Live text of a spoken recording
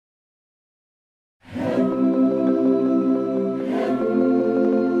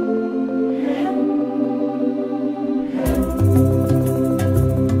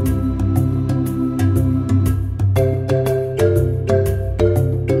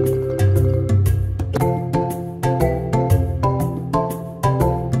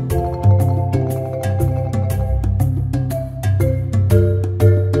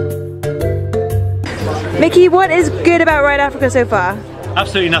what is good about Ride Africa so far?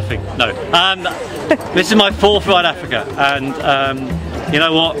 Absolutely nothing, no. This is my 4th Ride Africa, and you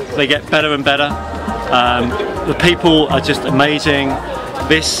know what? They get better and better. The people are just amazing.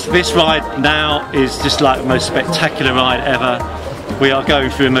 This ride now is just like the most spectacular ride ever. We are going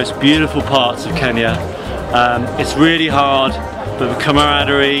through the most beautiful parts of Kenya. It's really hard, but the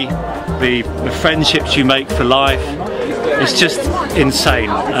camaraderie, the friendships you make for life, it's just insane.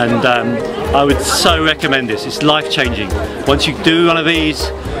 And I would so recommend this. It's life-changing. Once you do one of these,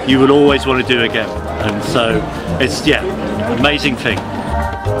 you will always want to do it again. And so it's, yeah, amazing thing.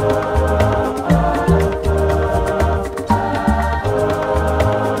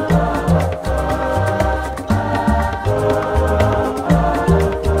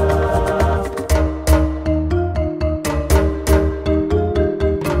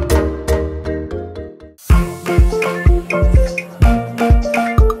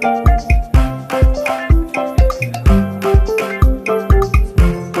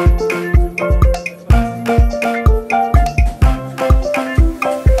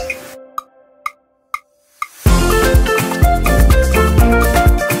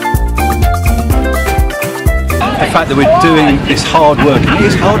 The fact that we're doing this hard work, and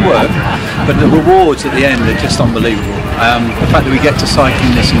it is hard work, but the rewards at the end are just unbelievable. The fact that we get to cycle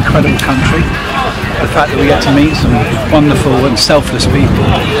in this incredible country, the fact that we get to meet some wonderful and selfless people,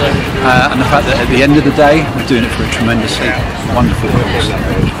 and the fact that at the end of the day we're doing it for a tremendously wonderful cause.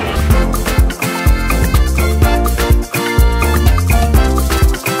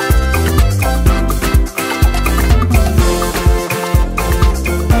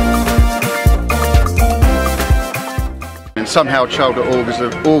 Somehow Child.org has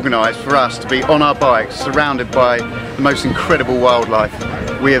organised for us to be on our bikes, surrounded by the most incredible wildlife.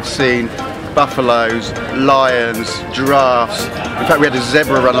 We have seen buffaloes, lions, giraffes. In fact, we had a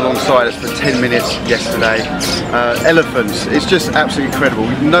zebra run alongside us for 10 minutes yesterday. Elephants. It's just absolutely incredible.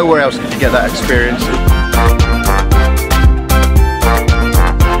 Nowhere else could you get that experience.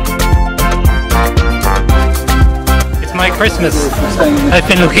 It's my Christmas. I've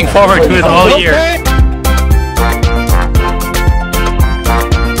been looking forward to it all year.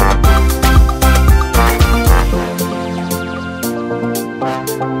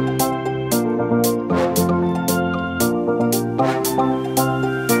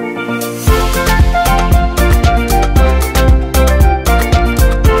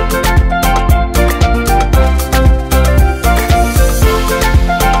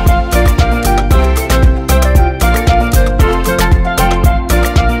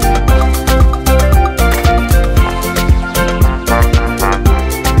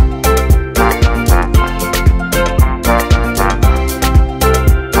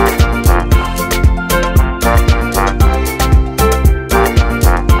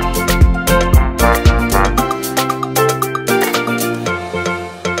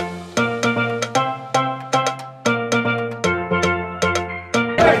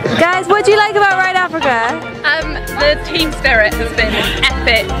 Guys, what do you like about Ride Africa? The team spirit has been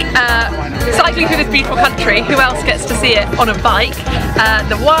epic. Cycling through this beautiful country, who else gets to see it on a bike?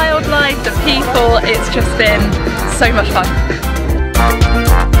 The wildlife, the people, it's just been so much fun.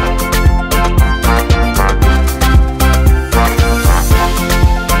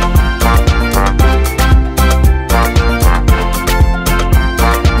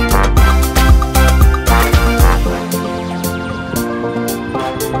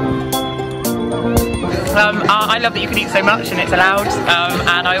 I love that you can eat so much and it's allowed,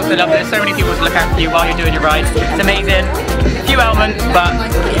 and I also love that there's so many people to look out for you while you're doing your rides. It's amazing. A few elements, but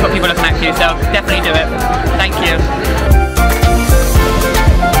you've got people looking out for you, so definitely do it. Thank you.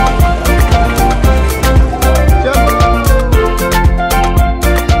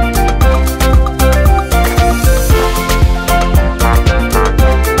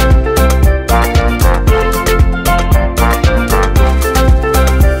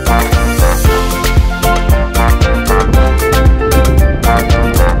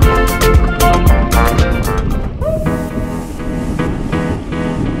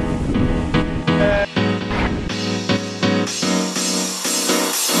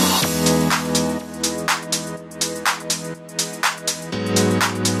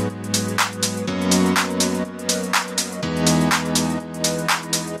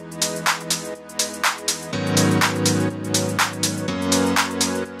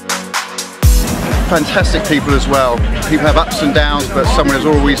 Fantastic people as well. People have ups and downs, but someone is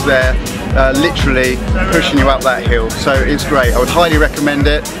always there, literally pushing you up that hill. So it's great. I would highly recommend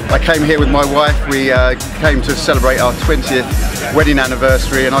it. I came here with my wife. We came to celebrate our 20th wedding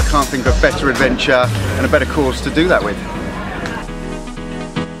anniversary, and I can't think of a better adventure and a better cause to do that with.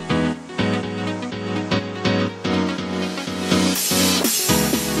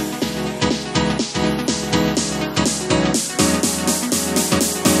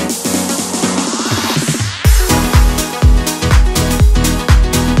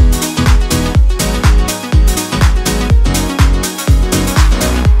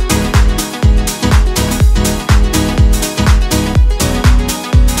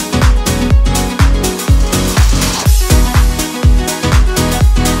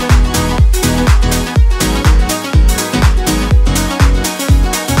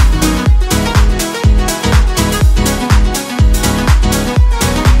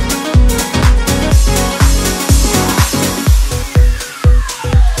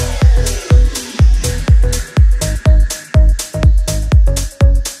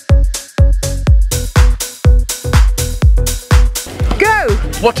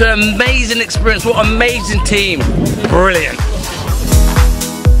 What an amazing experience, what an amazing team. Brilliant.